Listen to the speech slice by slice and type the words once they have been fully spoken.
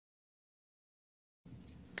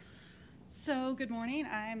So, good morning.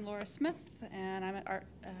 I'm Laura Smith, and I'm an art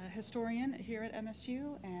historian here at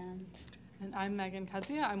MSU. And I'm Megan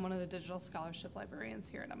Kudzia. I'm one of the digital scholarship librarians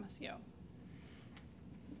here at MSU.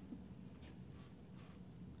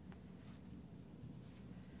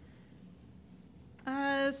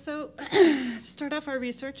 To start off our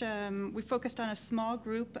research, we focused on a small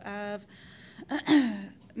group of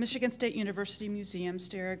Michigan State University Museum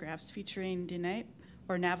stereographs featuring Diné,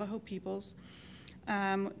 or Navajo peoples,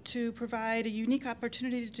 to provide a unique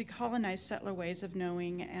opportunity to decolonize settler ways of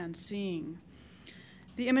knowing and seeing.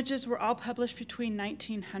 The images were all published between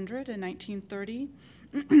 1900 and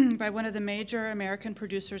 1930 by one of the major American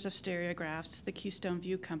producers of stereographs, the Keystone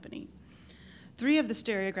View Company. 3 of the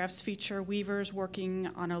stereographs feature weavers working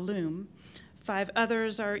on a loom. 5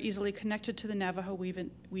 others are easily connected to the Navajo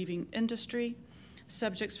weaving industry.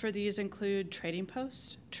 Subjects for these include trading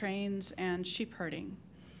posts, trains, and sheep herding.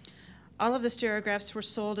 All of the stereographs were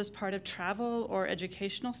sold as part of travel or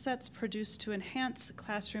educational sets produced to enhance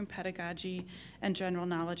classroom pedagogy and general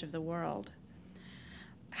knowledge of the world.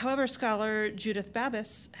 However, scholar Judith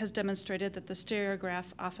Babbitt has demonstrated that the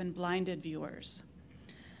stereograph often blinded viewers.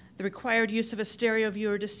 The required use of a stereo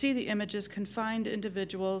viewer to see the images confined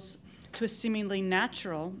individuals to a seemingly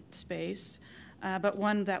natural space, but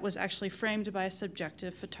one that was actually framed by a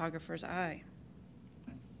subjective photographer's eye.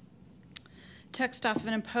 Text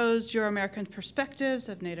often imposed Euro-American perspectives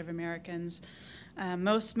of Native Americans.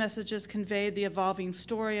 Most messages conveyed the evolving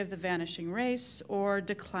story of the vanishing race or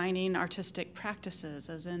declining artistic practices,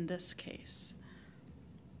 as in this case.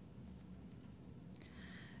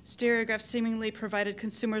 Stereographs seemingly provided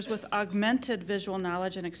consumers with augmented visual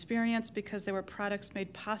knowledge and experience because they were products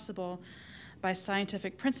made possible by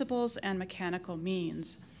scientific principles and mechanical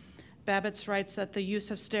means. Babbitt writes that the use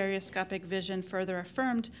of stereoscopic vision further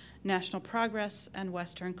affirmed national progress and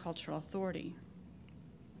Western cultural authority.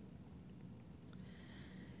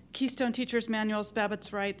 Keystone Teachers Manuals, Babbitt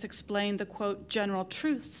writes, explain the, quote, general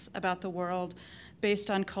truths about the world based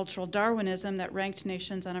on cultural Darwinism that ranked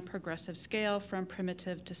nations on a progressive scale from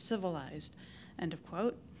primitive to civilized, end of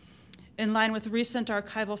quote. In line with recent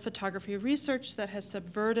archival photography research that has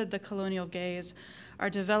subverted the colonial gaze, our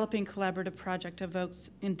developing collaborative project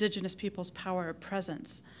evokes Indigenous peoples' power of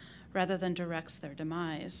presence rather than directs their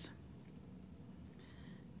demise.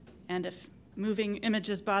 And if moving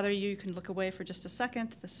images bother you, you can look away for just a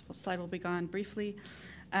second. This slide will be gone briefly.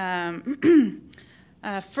 The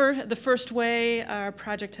first way our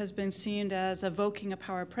project has been seen as evoking a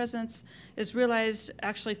power presence is realized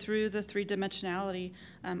actually through the 3-dimensionality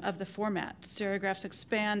of the format. Stereographs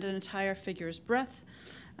expand an entire figure's breadth.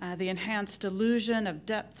 The enhanced illusion of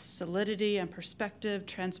depth, solidity, and perspective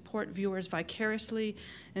transport viewers vicariously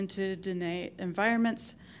into Diné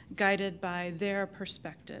environments guided by their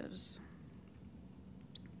perspectives.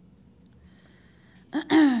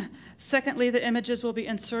 Secondly, the images will be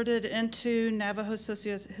inserted into Navajo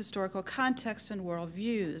socio-historical context and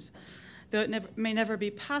worldviews. Though it may never be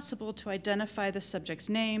possible to identify the subjects'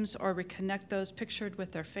 names or reconnect those pictured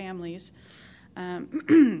with their families,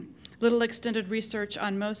 little extended research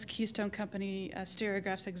on most Keystone Company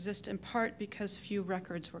stereographs exist in part because few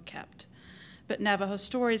records were kept. But Navajo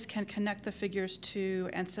stories can connect the figures to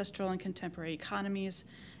ancestral and contemporary economies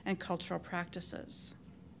and cultural practices.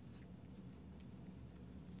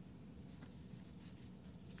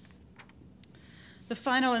 The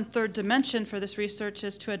final and third dimension for this research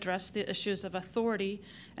is to address the issues of authority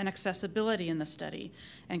and accessibility in the study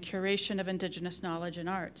and curation of Indigenous knowledge and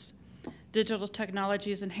arts. Digital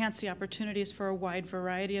technologies enhance the opportunities for a wide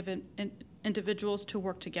variety of individuals to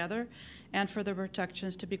work together and for the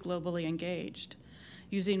productions to be globally engaged.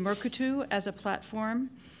 Using Merkutu as a platform,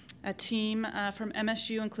 a team from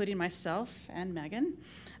MSU, including myself and Megan,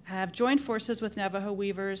 have joined forces with Navajo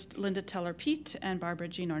weavers Linda Teller-Pete and Barbara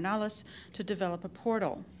Jean Ornalis to develop a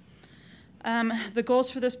portal. The goals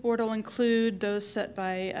for this portal include those set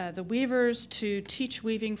by the weavers to teach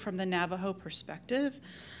weaving from the Navajo perspective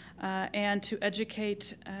and to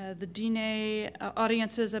educate the Diné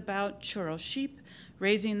audiences about churro sheep,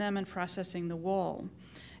 raising them and processing the wool.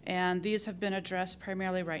 And these have been addressed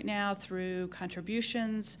primarily right now through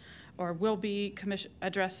contributions, or will be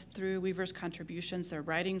addressed through weavers' contributions, their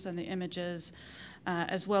writings on the images,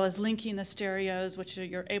 as well as linking the stereos, which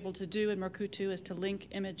you're able to do in Merkutu, is to link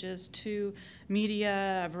images to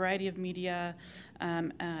media, a variety of media,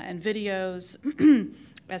 and videos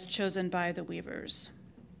as chosen by the weavers.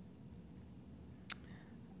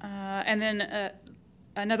 And then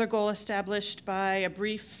another goal established by a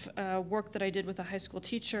brief work that I did with a high school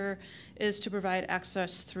teacher is to provide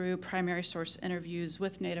access through primary source interviews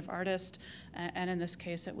with Native artists, and in this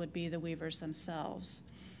case it would be the weavers themselves.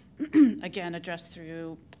 again, addressed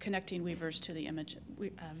through connecting weavers to the image,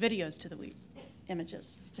 videos to the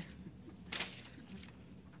images.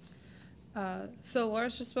 So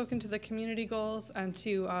Laura's just spoken to the community goals and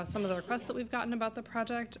to some of the requests that we've gotten about the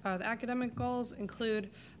project. The academic goals include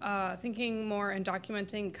thinking more and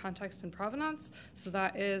documenting context and provenance. So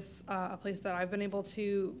that is a place that I've been able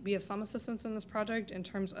to be of some assistance in this project in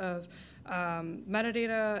terms of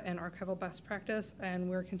metadata and archival best practice, and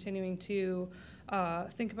we're continuing to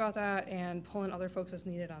think about that and pull in other folks as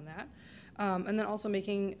needed on that. And then also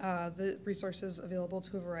making the resources available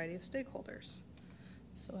to a variety of stakeholders.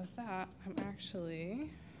 So with that, I'm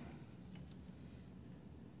actually,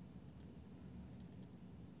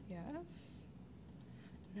 yes,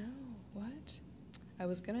 no, what? I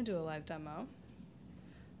was gonna do a live demo.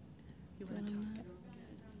 You want to talk?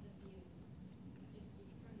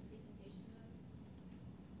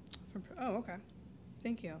 Oh, okay,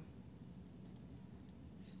 thank you.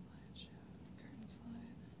 Slideshow, current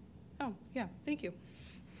slide. Oh, yeah, thank you.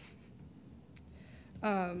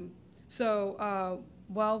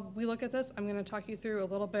 While we look at this, I'm going to talk you through a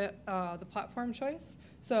little bit the platform choice.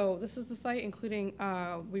 So this is the site, including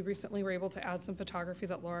we recently were able to add some photography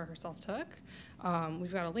that Laura herself took.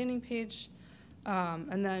 We've got a landing page,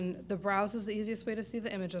 and then the browse is the easiest way to see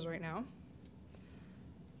the images right now.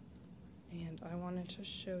 And I wanted to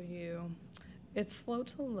show you, it's slow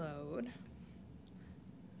to load.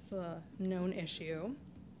 It's a known issue.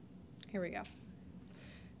 Here we go.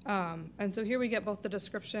 And so here we get both the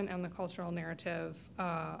description and the cultural narrative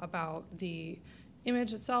about the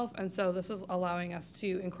image itself, and so this is allowing us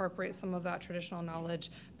to incorporate some of that traditional knowledge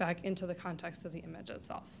back into the context of the image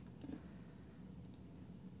itself.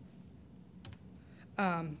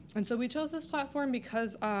 And so we chose this platform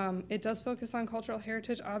because it does focus on cultural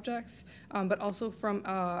heritage objects, but also from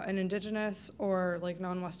an Indigenous or like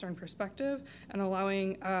non-Western perspective, and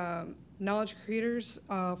allowing knowledge creators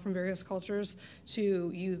from various cultures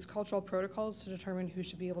to use cultural protocols to determine who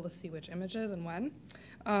should be able to see which images and when,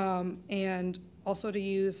 and also to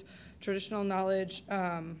use traditional knowledge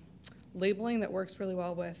labeling that works really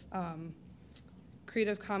well with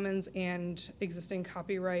Creative Commons and existing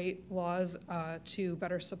copyright laws to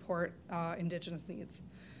better support Indigenous needs.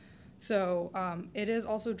 So it is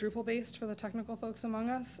also Drupal based for the technical folks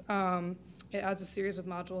among us. It adds a series of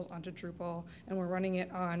modules onto Drupal, and we're running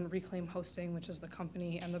it on Reclaim Hosting, which is the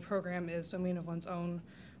company, and the program is Domain of One's Own,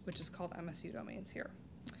 which is called MSU Domains here.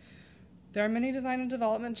 There are many design and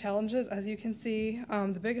development challenges, as you can see.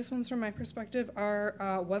 The biggest ones from my perspective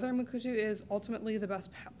are whether Mukutu is ultimately the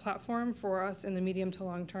best platform for us in the medium to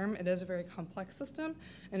long term. It is a very complex system,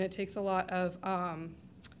 and it takes a lot of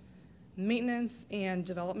maintenance and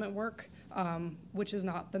development work, which is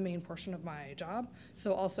not the main portion of my job.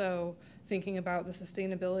 So also thinking about the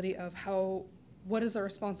sustainability of what is a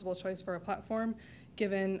responsible choice for a platform,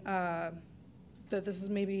 given that this is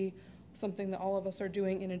maybe something that all of us are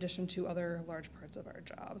doing in addition to other large parts of our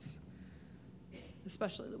jobs,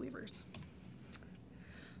 especially the weavers.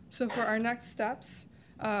 So for our next steps,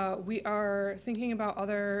 we are thinking about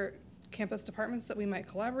other campus departments that we might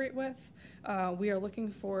collaborate with. We are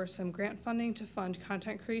looking for some grant funding to fund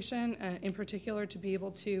content creation, in particular to be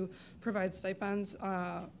able to provide stipends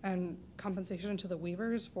and compensation to the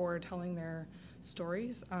weavers for telling their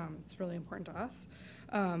stories. It's really important to us.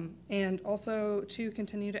 And also to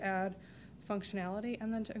continue to add functionality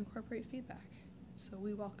and then to incorporate feedback. So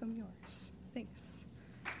we welcome yours. Thanks.